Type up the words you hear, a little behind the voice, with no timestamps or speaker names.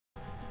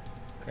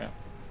Crap.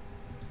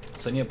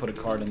 So I need to put a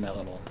card in that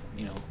little,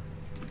 you know,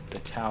 the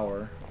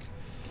tower.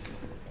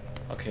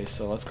 Okay,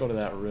 so let's go to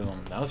that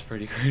room. That was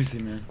pretty crazy,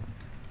 man.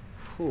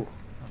 Whew.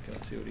 Okay,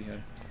 let's see what he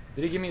had.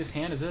 Did he give me his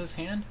hand? Is that his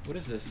hand? What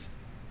is this?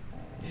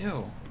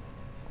 Ew.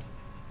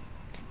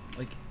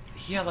 Like,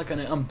 he had like an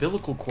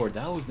umbilical cord.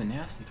 That was the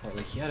nasty part.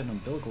 Like, he had an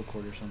umbilical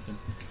cord or something.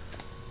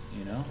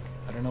 You know?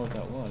 I don't know what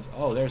that was.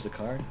 Oh, there's a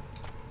card.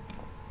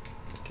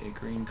 Okay,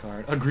 green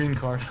card. A green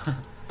card.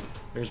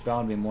 There's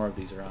bound to be more of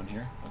these around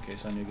here. Okay,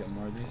 so I need to get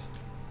more of these.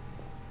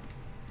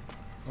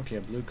 Okay,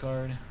 a blue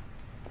card.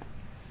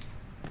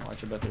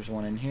 Watch, I bet there's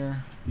one in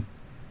here.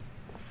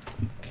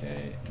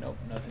 Okay, nope,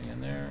 nothing in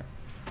there.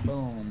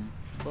 Boom,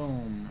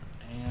 boom,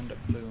 and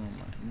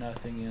boom.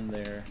 Nothing in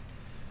there.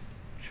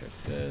 Check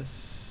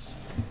this.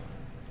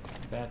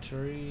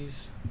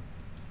 Batteries.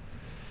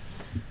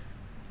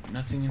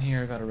 Nothing in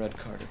here. I got a red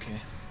card, okay.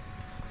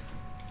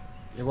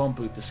 It won't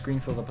boot. The screen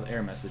fills up with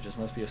error messages.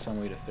 Must be some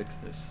way to fix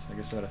this. I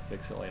guess I gotta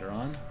fix it later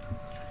on.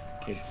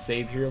 Okay, let's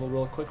save here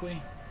real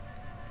quickly.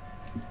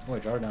 Oh, I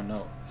jotted down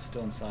note.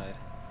 Still inside.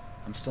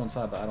 I'm still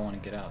inside, but I don't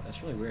want to get out.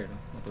 That's really weird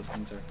what those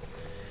things are.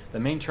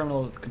 The main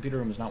terminal of the computer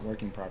room is not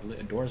working properly.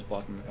 A door is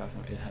blocking the path.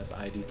 It has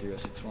ID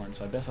 3061.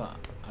 So I bet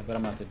I'm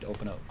gonna have to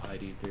open up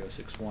ID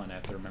 3061. I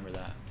have to remember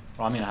that.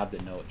 Well, I mean, I have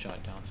the note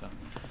jotted down. So,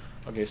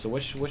 okay. So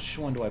which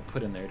one do I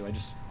put in there? I'll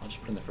just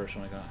put in the first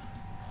one I got.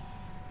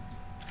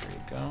 There you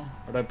go.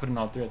 Or do I put in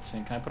all three at the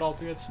same? Can I put all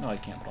three at the same? No, I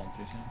can't put all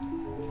three at the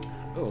same.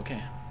 Oh,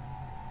 okay.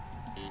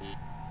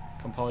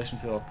 Compilation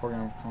field of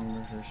program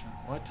conversion.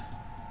 What?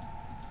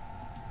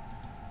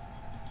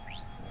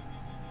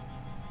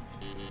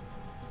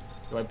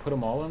 Do I put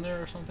them all in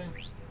there or something?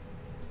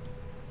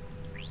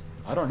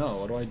 I don't know.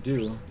 What do I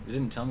do? They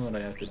didn't tell me what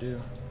I have to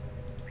do.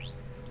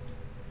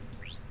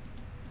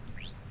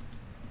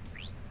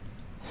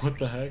 What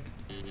the heck?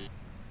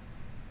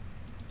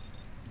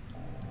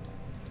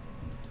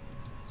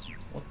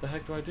 What the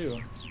heck do I do?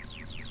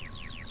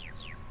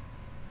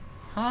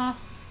 Huh?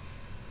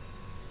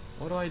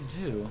 What do I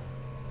do?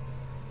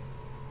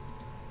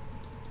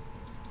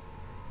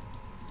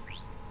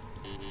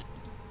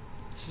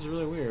 This is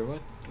really weird.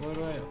 What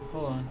do I...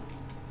 Hold on.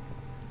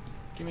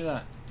 Give me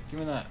that. Give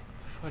me that.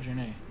 Fudging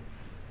A.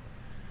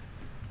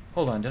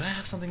 Hold on. Did I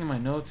have something in my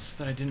notes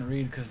that I didn't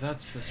read? Because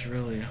that's just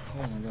really...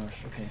 Oh my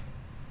gosh. Okay.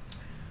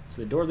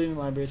 So the door leading to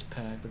the library is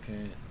packed.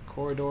 Okay.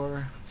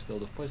 Corridor is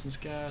filled with poisonous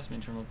gas.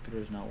 Main terminal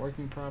computer is not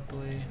working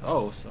properly.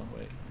 Oh, so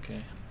wait.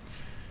 Okay.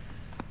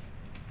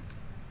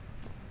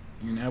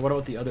 Now, what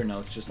about the other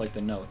notes? Just like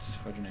the notes.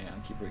 Fudging A.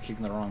 I keep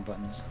kicking the wrong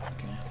buttons.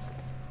 Okay.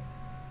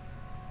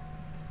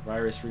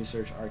 Virus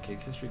research,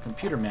 archaic history,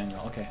 computer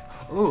manual. Okay.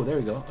 Oh, there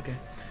we go. Okay.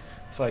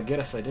 So I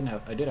guess I did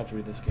have to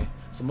read this. Okay.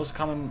 So most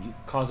common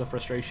cause of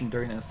frustration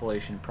during the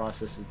installation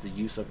process is the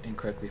use of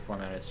incorrectly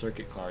formatted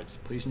circuit cards.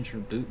 Please ensure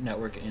boot,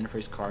 network, and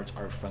interface cards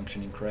are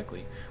functioning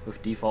correctly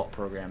with default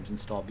programs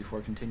installed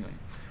before continuing.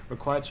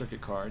 Required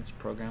circuit cards,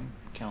 program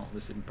count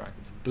listed in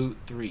brackets. Boot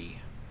 3.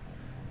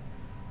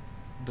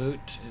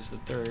 Boot is the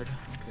third.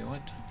 Okay,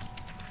 what?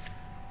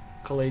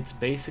 Collates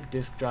basic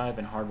disk drive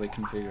and hardware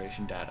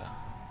configuration data.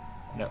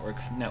 Network.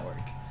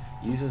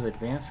 Uses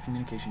advanced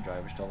communication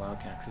drivers to allow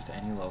access to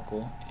any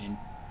local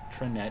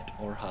intranet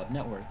or hub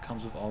network.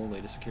 Comes with all the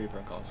latest security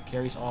protocols.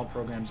 Carries all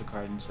programs, a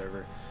card, and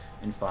server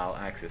and file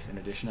access, in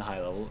addition to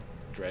high-level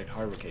direct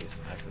hardware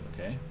case access.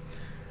 Okay.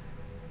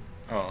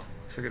 Oh,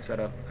 circuit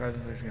setup. Cards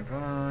and put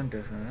on.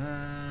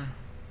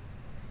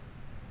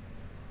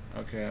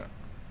 Okay.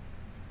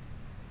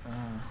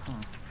 Huh.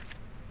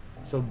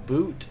 So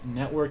boot,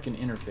 network, and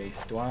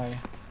interface.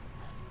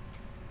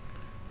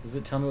 Does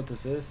it tell me what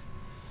this is?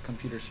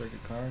 Computer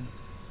circuit card.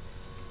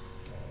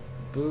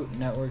 Boot,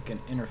 network, and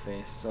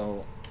interface.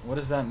 So what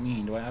does that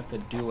mean? Do I have to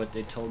do what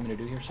they told me to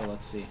do here? So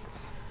let's see.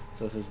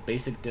 So it says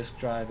basic disk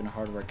drive and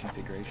hardware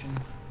configuration.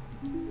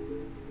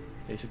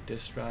 Basic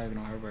disk drive and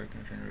hardware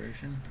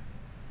configuration.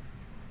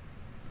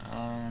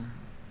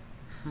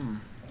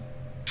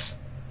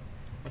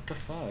 What the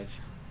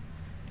fudge?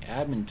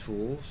 Admin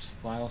tools,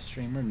 file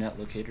streamer, net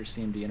locator,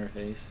 CMD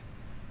interface,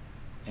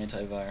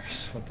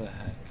 antivirus. What the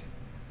heck?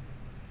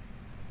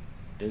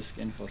 Disk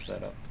info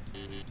setup.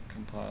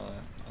 Compile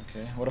it.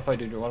 Okay. What if I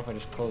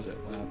just close it?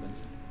 What happens?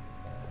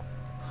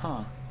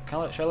 Huh.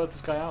 Should I let this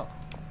guy out?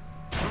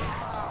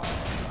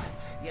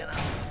 You know,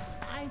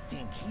 I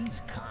think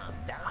he's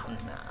calmed down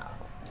now.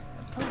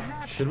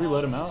 Perhaps should we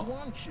let him out?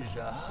 Wants is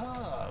a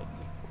hug.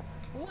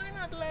 Why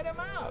not let him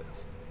out?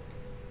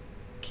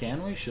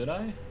 Can we? Should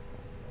I?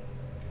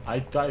 I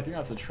think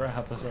that's a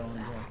trap. That's what I want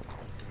to do.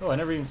 Oh, I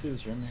never even see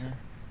this room here.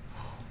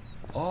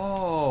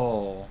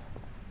 Oh.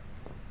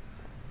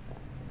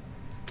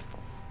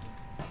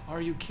 Are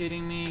you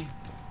kidding me?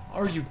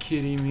 Are you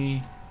kidding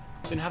me?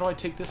 Then how do I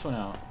take this one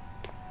out?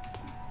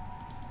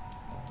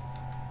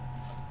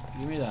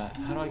 Give me that.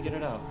 How do I get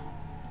it out?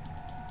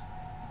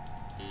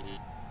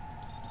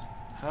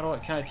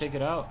 Can I take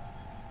it out?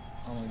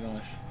 Oh my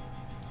gosh.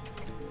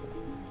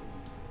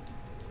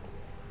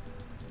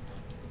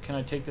 Can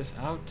I take this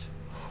out?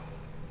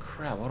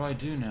 Crap, what do I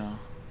do now?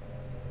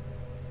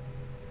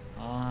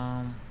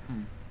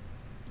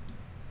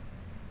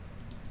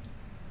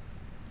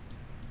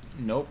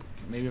 Nope.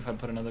 Maybe if I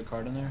put another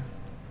card in there.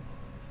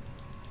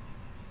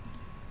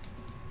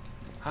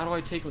 How do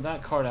I take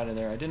that card out of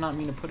there? I did not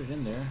mean to put it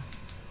in there.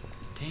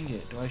 Dang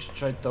it.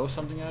 Should I throw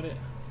something at it?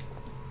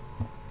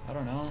 I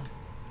don't know.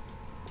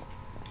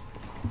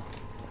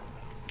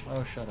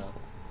 Oh, shut up.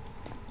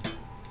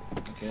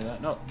 Okay,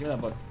 no, give me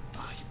that book.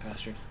 Oh, you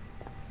bastard.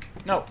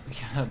 No,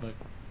 give me that book.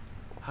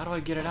 How do I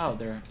get it out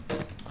there?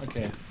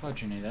 Okay,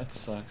 fudging, that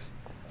sucks.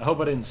 I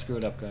hope I didn't screw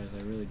it up, guys.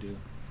 I really do.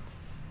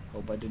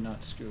 Hope I did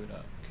not screw it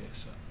up. Okay,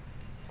 so.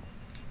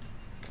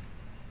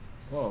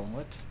 Whoa,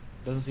 what?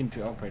 Doesn't seem to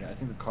be operating. I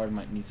think the card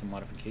might need some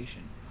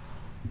modification.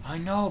 I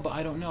know, but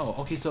I don't know.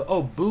 Okay, so,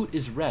 oh, boot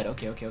is red.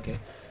 Okay.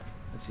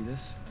 Let's see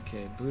this.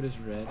 Okay, boot is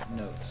red.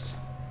 Notes.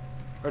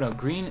 Or no,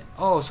 green.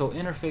 Oh, so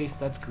interface,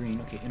 that's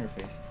green. Okay,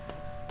 interface.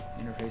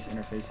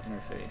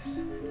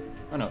 Interface.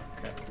 Oh, no,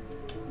 crap.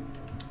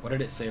 What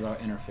did it say about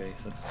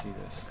interface? Let's see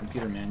this.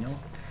 Computer manual.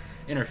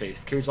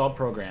 Interface. Carries all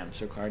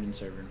programs required in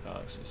server and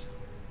file access.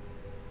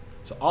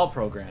 So all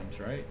programs,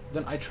 right?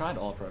 Then I tried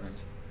all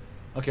programs.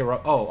 Okay,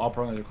 all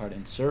programs required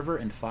in server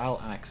and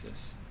file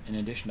access, in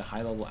addition to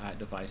high-level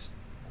device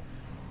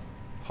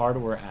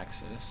hardware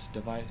access,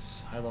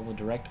 device high-level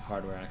direct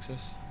hardware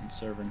access, and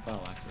server and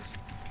file access.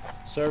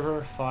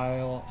 Server,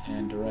 file,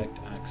 and direct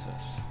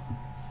access.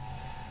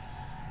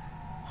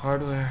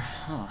 Hardware,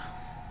 huh?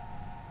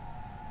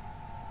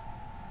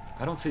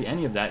 I don't see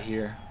any of that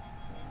here.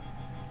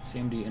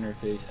 CMD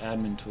interface,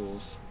 admin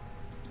tools.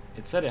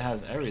 It said it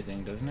has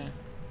everything, doesn't it?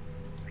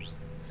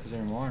 Is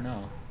there more?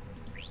 No.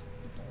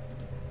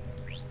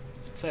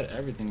 It said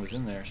everything was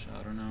in there, so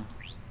I don't know.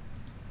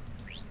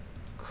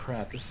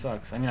 Crap, this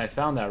sucks. I mean, I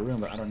found that room,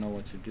 but I don't know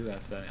what to do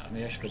after that.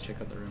 Maybe I should go check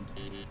out the room.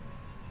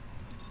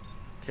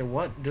 Okay,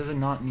 what does it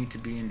not need to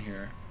be in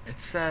here?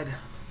 It said...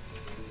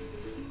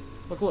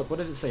 Look, what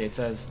does it say? It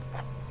says...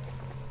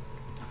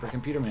 For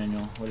computer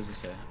manual, what does it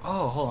say?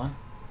 Oh, hold on.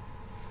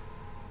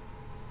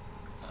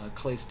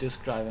 Clay's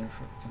disk drive and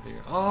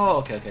configure. Oh,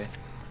 okay.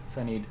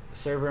 So I need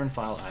server and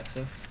file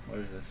access. What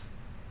is this?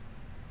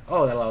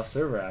 Oh, that allows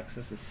server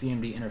access. The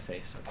CMD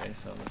interface. Okay,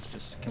 so let's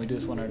just... Can we do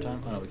this one at a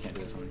time? Oh, no, we can't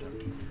do this one at a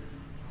time.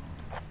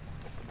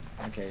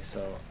 Okay,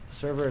 so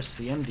server is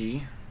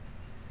CMD.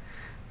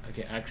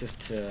 Okay, access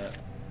to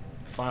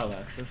file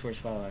access. Where's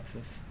file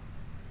access?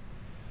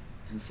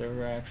 And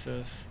server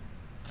access.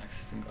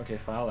 Okay,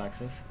 file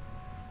access.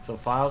 So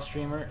file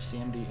streamer,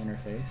 CMD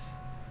interface.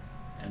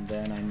 And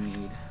then I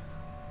need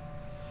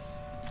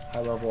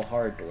high-level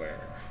hardware.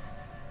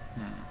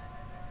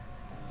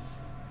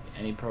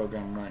 Any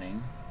program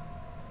running.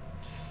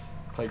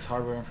 Collects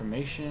hardware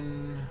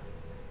information.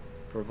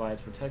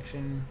 Provides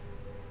protection.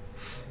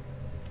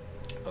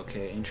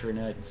 Okay,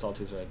 intranet, install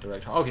tools,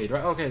 direct. Okay,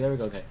 there we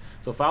go. Okay,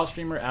 so file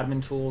streamer,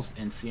 admin tools,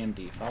 and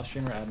CMD. File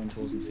streamer, admin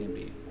tools, and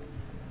CMD.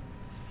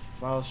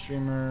 File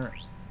streamer,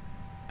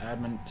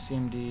 admin,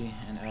 CMD,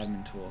 and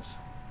admin tools.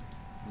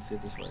 Let's see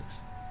if this works.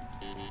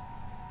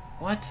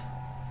 What?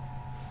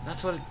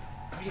 That's what?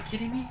 Are you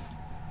kidding me?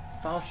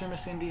 File streamer,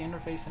 CMD,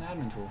 interface, and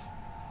admin tools.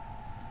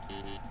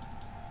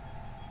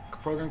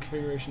 Program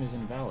configuration is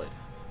invalid.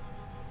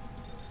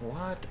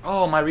 What?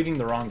 Oh, am I reading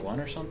the wrong one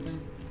or something?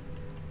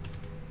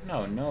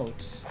 No,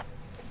 notes.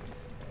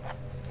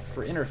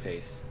 For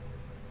interface.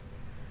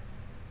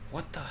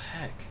 What the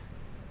heck?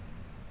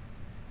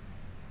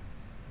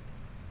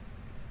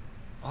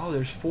 Oh,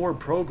 there's 4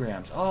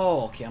 programs.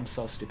 Oh, okay, I'm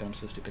so stupid.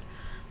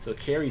 So it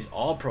carries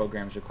all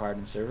programs required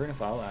in server and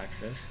file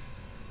access,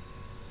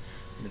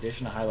 in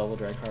addition to high-level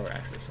direct hardware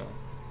access. So,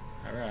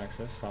 hardware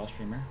access, file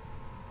streamer.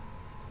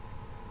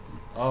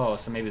 Oh,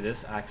 so maybe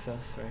this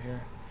access right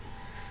here.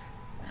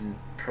 And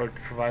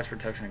provides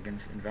protection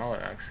against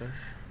invalid access.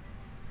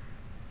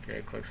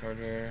 Okay, clicks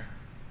hardware.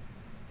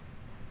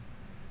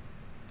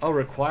 Oh,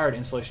 required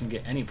installation to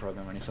get any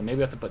program running. So maybe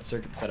we have to put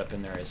circuit setup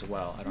in there as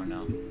well. I don't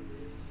know.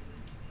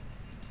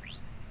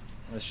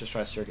 Let's just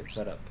try circuit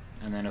setup.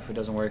 And then if it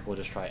doesn't work, we'll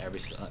just try every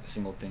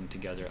single thing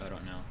together. I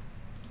don't know.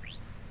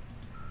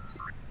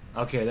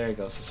 Okay, there you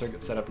go. So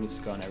circuit setup needs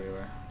to go on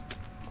everywhere.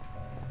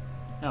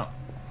 No.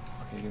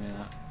 Okay, give me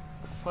that.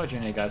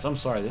 Fudging it, guys. I'm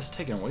sorry. This is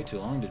taking way too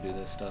long to do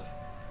this stuff.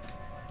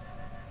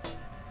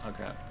 Oh,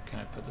 crap. Can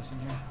I put this in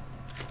here?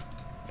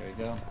 There we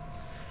go.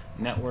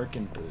 Network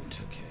and boot.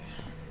 Okay.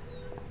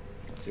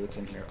 Let's see what's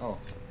in here. Oh.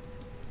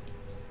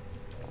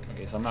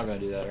 Okay, so I'm not going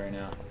to do that right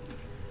now.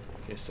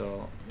 Okay,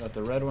 so got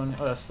the red one.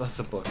 Oh, that's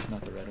a book,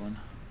 not the red one.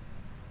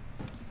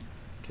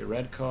 Okay,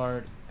 red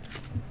card.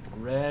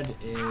 Red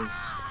is...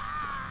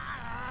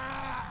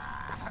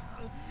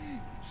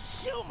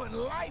 Human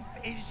life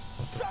is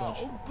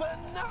so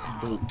banal.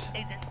 Boot.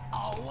 Is it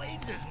always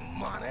as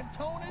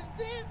monotone as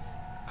this?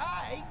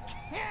 I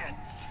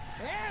can't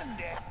stand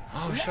it.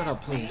 Oh, shut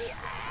up, please.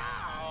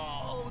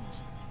 Out.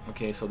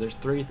 Okay, so there's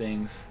 3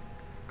 things.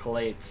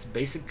 Collates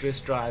basic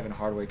disk drive and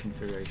hardware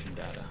configuration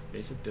data.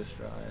 Basic disk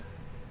drive.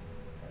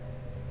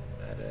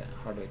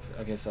 Hardware.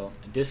 Okay, so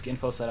disk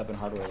info setup and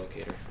hardware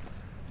locator.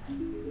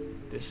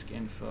 Disk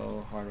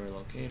info, hardware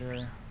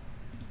locator,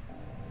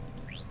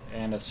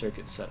 and a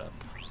circuit setup.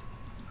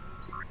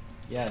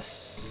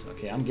 Yes.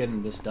 Okay, I'm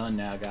getting this done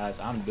now, guys.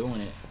 I'm doing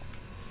it.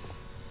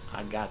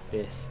 I got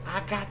this.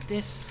 I got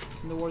this.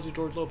 In the words of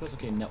George Lopez.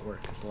 Okay,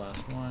 network is the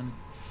last one.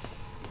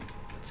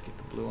 Let's get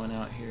the blue one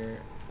out here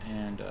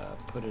and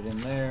put it in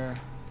there.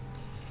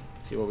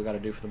 See what we got to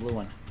do for the blue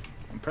one.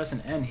 I'm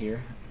pressing N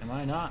here. Am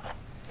I not?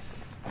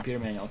 Computer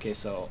manual. Okay,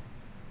 so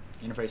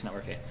interface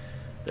network. Okay,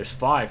 there's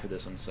 5 for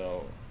this one.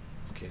 So,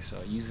 okay,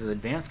 so it uses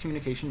advanced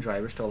communication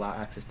drivers to allow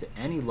access to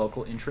any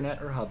local intranet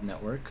or hub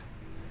network.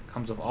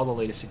 Comes with all the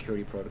latest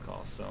security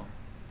protocols. So,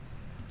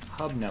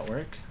 hub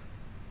network.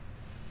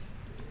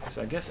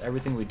 So I guess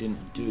everything we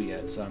didn't do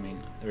yet. So I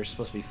mean, there's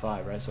supposed to be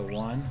 5, right? So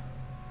 1,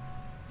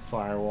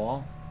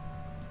 firewall.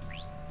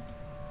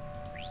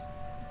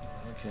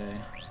 Okay,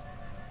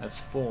 that's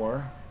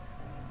 4.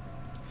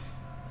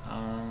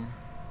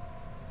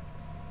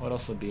 What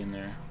else would be in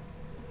there?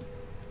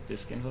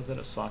 Disk info, is that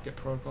a socket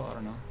protocol? I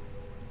don't know.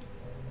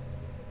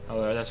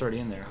 Oh, that's already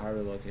in there.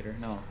 Hardware locator.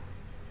 No.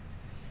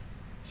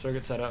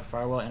 Circuit setup,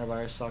 firewall,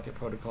 antivirus, socket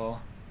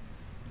protocol,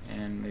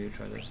 and maybe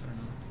try this. I don't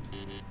know.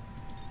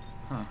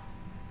 Huh.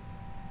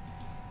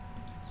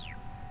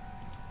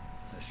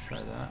 Let's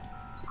try that.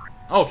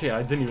 Okay,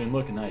 I didn't even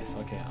look. Nice.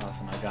 Okay,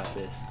 awesome. I got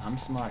this. I'm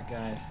smart,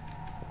 guys.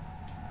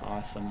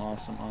 Awesome,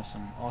 awesome,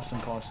 awesome,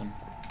 awesome, awesome.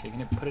 Okay, can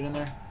you put it in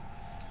there?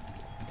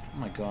 Oh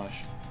my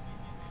gosh.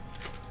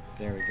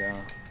 There we go.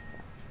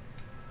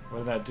 What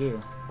did that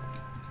do?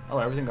 Oh,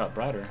 everything got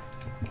brighter.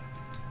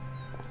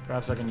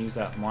 Perhaps I can use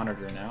that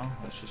monitor now.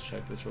 Let's just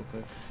check this real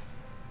quick.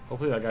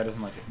 Hopefully that guy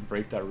doesn't like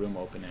break that room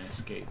open and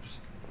escapes,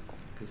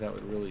 because that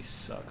would really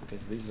suck. Okay,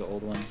 so these are the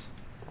old ones.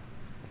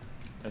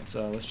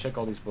 Let's check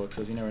all these books,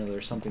 because you never know,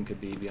 there's something could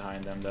be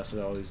behind them. That's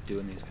what I always do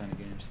in these kind of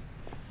games.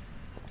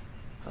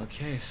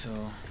 Okay,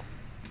 so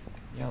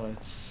yeah,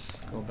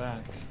 let's go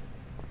back.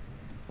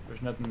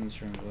 There's nothing in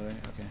this room,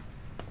 right? Okay.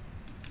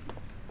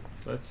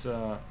 So let's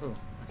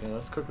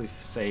let's quickly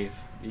save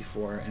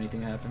before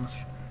anything happens.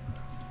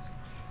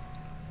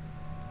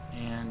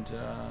 And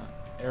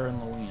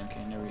Aaron Lewin,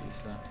 okay, never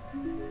used that.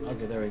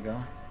 Okay, there we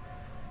go.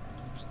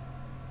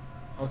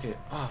 Okay,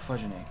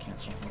 fudge and egg,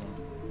 cancel, hold on.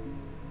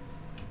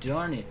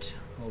 Darn it.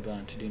 Hold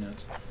on, to do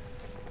notes.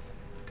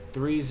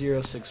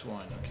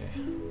 3061, okay.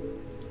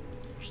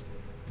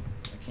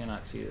 I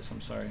cannot see this,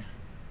 I'm sorry.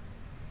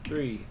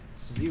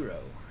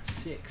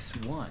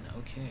 3061,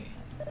 okay.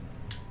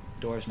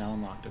 Door is now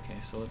unlocked, okay,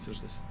 so let's do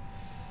this.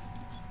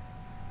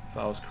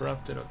 File is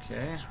corrupted,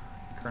 okay.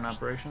 Current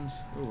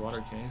operations, ooh,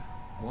 water cave.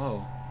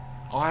 Whoa.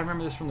 Oh, I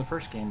remember this from the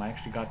first game. I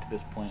actually got to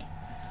this point.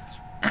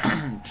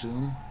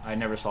 Tomb. I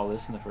never saw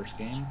this in the first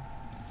game.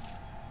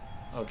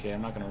 Okay,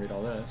 I'm not going to read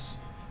all this.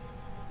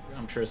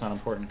 I'm sure it's not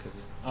important because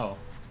oh,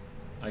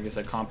 I guess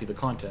I copied the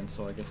content,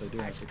 so I guess I do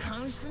have to. As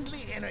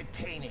constantly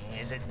entertaining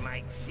as it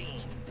might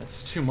seem.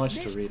 That's too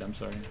much to read, I'm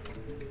sorry.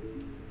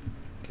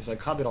 Because I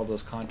copied all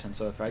those contents,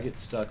 so if I get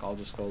stuck, I'll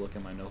just go look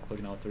at my notebook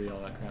and I'll have to read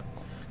all that crap.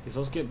 Okay, so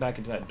let's get back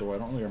into that door. I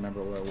don't really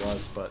remember where it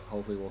was, but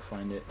hopefully we'll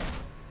find it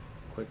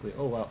quickly.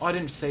 Oh wow. Oh, I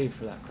didn't save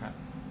for that crap.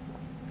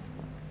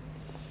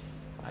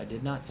 I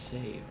did not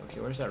save. Okay,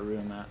 where's that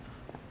room at?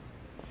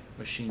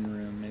 Machine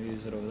room. Maybe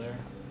is it over there?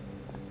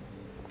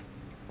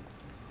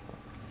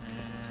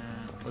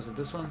 And was it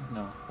this one?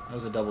 No. That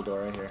was a double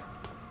door right here.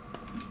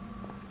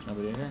 There's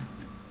nobody in here?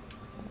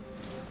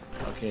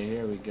 Okay,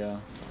 here we go.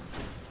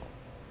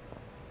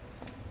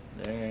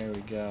 There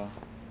we go.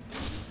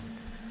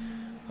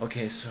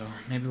 Okay, so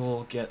maybe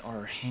we'll get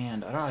our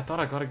hand. I thought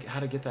I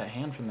had to get that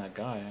hand from that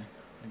guy.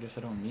 I guess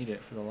I don't need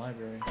it for the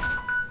library.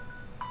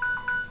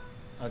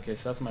 Okay,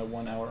 so that's my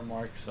 1 hour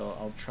mark, so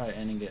I'll try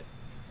ending it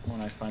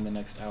when I find the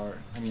next hour.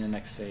 I mean the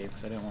next save,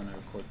 because I didn't want to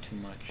record too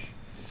much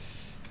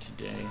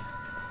today.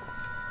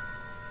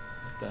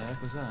 What the heck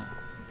was that?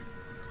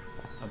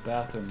 A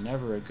bathroom,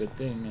 never a good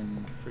thing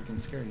in freaking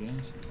scary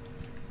games.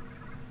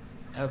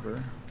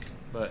 Ever.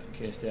 But in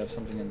case they have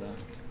something in the...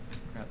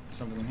 Crap,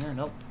 something in here?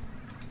 Nope.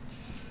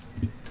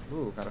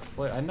 Ooh, got a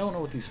flare. I don't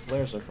know what these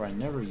flares are for. I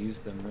never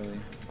used them, really.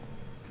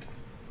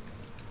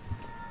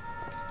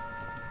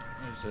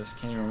 What is this?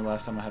 Can't even remember the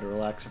last time I had to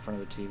relax in front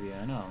of the TV.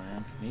 I know,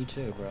 man. Me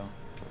too, bro.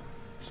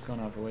 Just going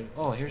off away.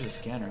 Oh, here's a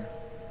scanner.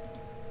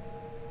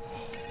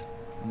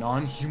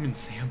 Non-human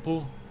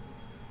sample?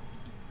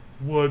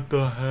 What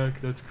the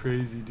heck? That's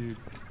crazy, dude.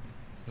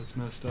 That's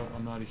messed up.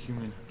 I'm not a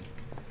human.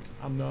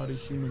 I'm not a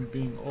human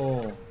being.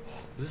 Oh.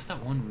 Is this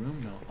that one room?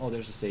 No. Oh,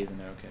 there's a save in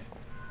there. Okay.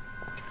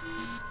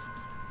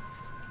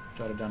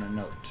 Jotted down a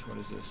note. What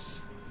is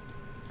this?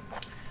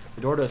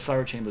 The door to the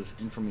cyber chamber's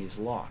infamy is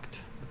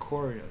locked. The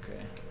corridor.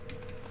 Okay.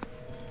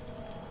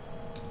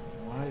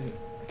 Why is it?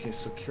 Okay,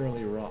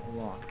 securely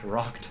locked.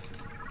 Rocked.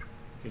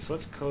 Okay, so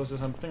let's close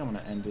this. I think I'm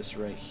gonna end this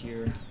right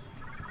here.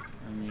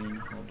 I mean,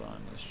 hold on.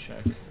 Let's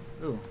check.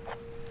 Ooh.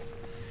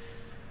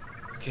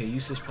 Okay,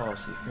 uses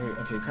policy.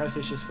 Okay,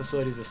 cryostation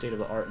facility is a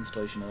state-of-the-art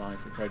installation allowing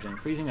for cryogenic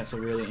freezing at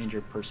severely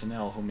injured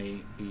personnel who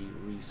may be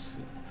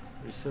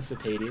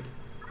resuscitated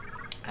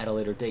at a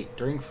later date.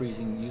 During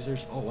freezing,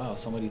 users... Oh, wow,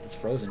 somebody that's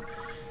frozen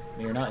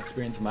may or not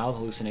experience mild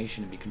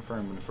hallucination and be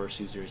confirmed when the first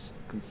user is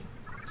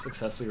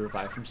successfully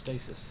revived from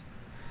stasis.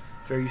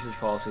 Fair usage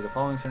policy. The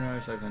following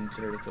scenarios are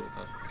considered a total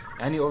cost.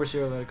 Any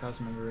overseer related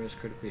cast member is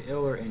critically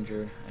ill or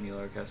injured. Any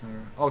lower cast member.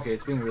 Okay,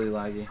 it's being really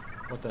laggy.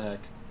 What the heck?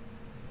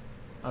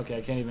 Okay,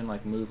 I can't even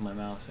like move my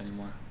mouse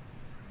anymore.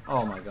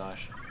 Oh my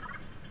gosh.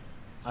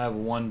 I have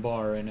 1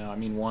 bar right now. I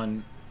mean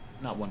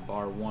not 1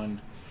 bar,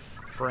 1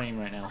 frame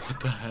right now. What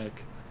the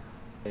heck?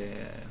 Yeah,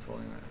 it's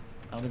holding right.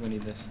 I don't think we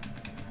need this.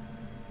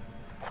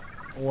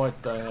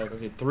 What the heck?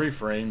 Okay, 3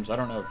 frames. I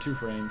don't know, 2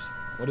 frames.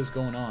 What is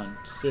going on?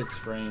 6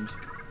 frames.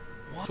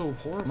 What? So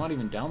horrible. I'm not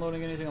even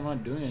downloading anything. I'm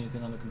not doing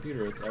anything on the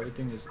computer.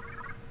 Everything is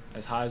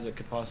as high as it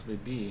could possibly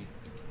be.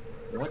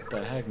 What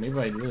the heck? Maybe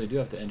I really do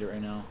have to end it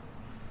right now.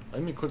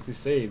 Let me quickly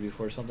save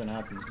before something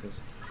happens, because...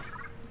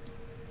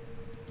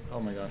 Oh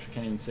my gosh, I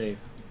can't even save.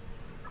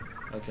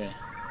 Okay.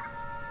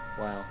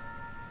 Wow.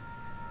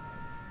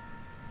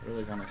 It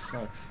really kind of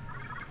sucks.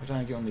 Every time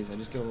I get one of these, I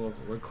just get a little...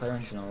 Where's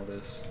Clarence and all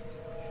this?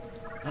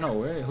 I don't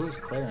know, who's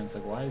Clarence?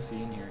 Like, why is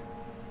he in here?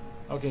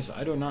 Okay, so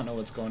I do not know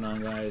what's going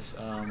on, guys.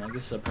 I guess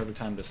it's a perfect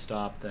time to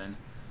stop, then,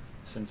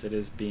 since it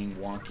is being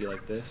wonky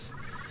like this.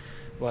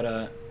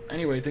 But,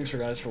 anyway, thanks for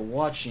guys for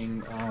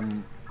watching.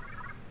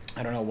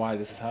 I don't know why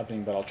this is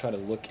happening, but I'll try to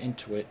look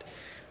into it.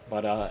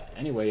 But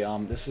anyway,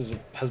 this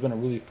has been a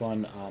really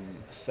fun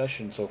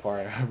session so far.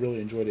 I really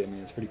enjoyed it. I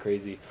mean, it's pretty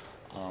crazy,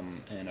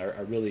 and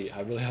I really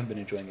have been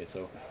enjoying it.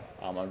 So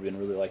I've been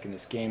really liking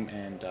this game,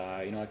 and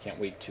you know, I can't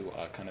wait to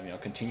kind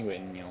of continue it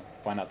and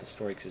find out the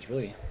story, because it's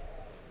really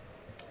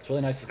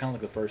nice. It's kind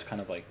of like the first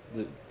kind of like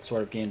the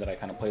sort of game that I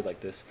kind of played like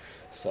this.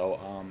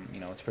 So you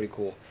know, it's pretty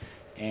cool.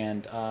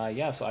 And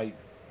yeah, so I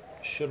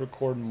should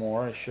record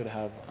more. I should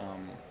have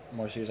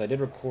more series. I did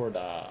record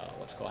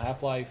what's called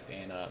Half-Life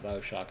and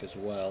Bioshock as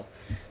well,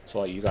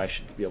 so you guys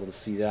should be able to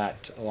see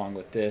that along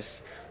with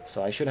this.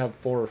 So I should have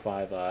 4 or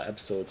 5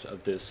 episodes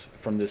of this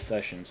from this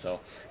session,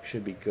 so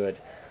should be good.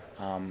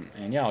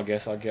 And yeah, I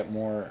guess I'll get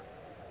more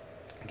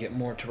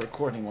to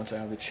recording once I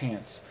have the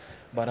chance.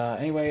 But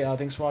anyway,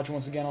 thanks for watching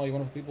once again, all you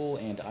wonderful people,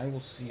 and I will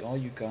see all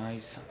you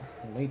guys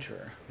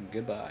later.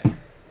 Goodbye.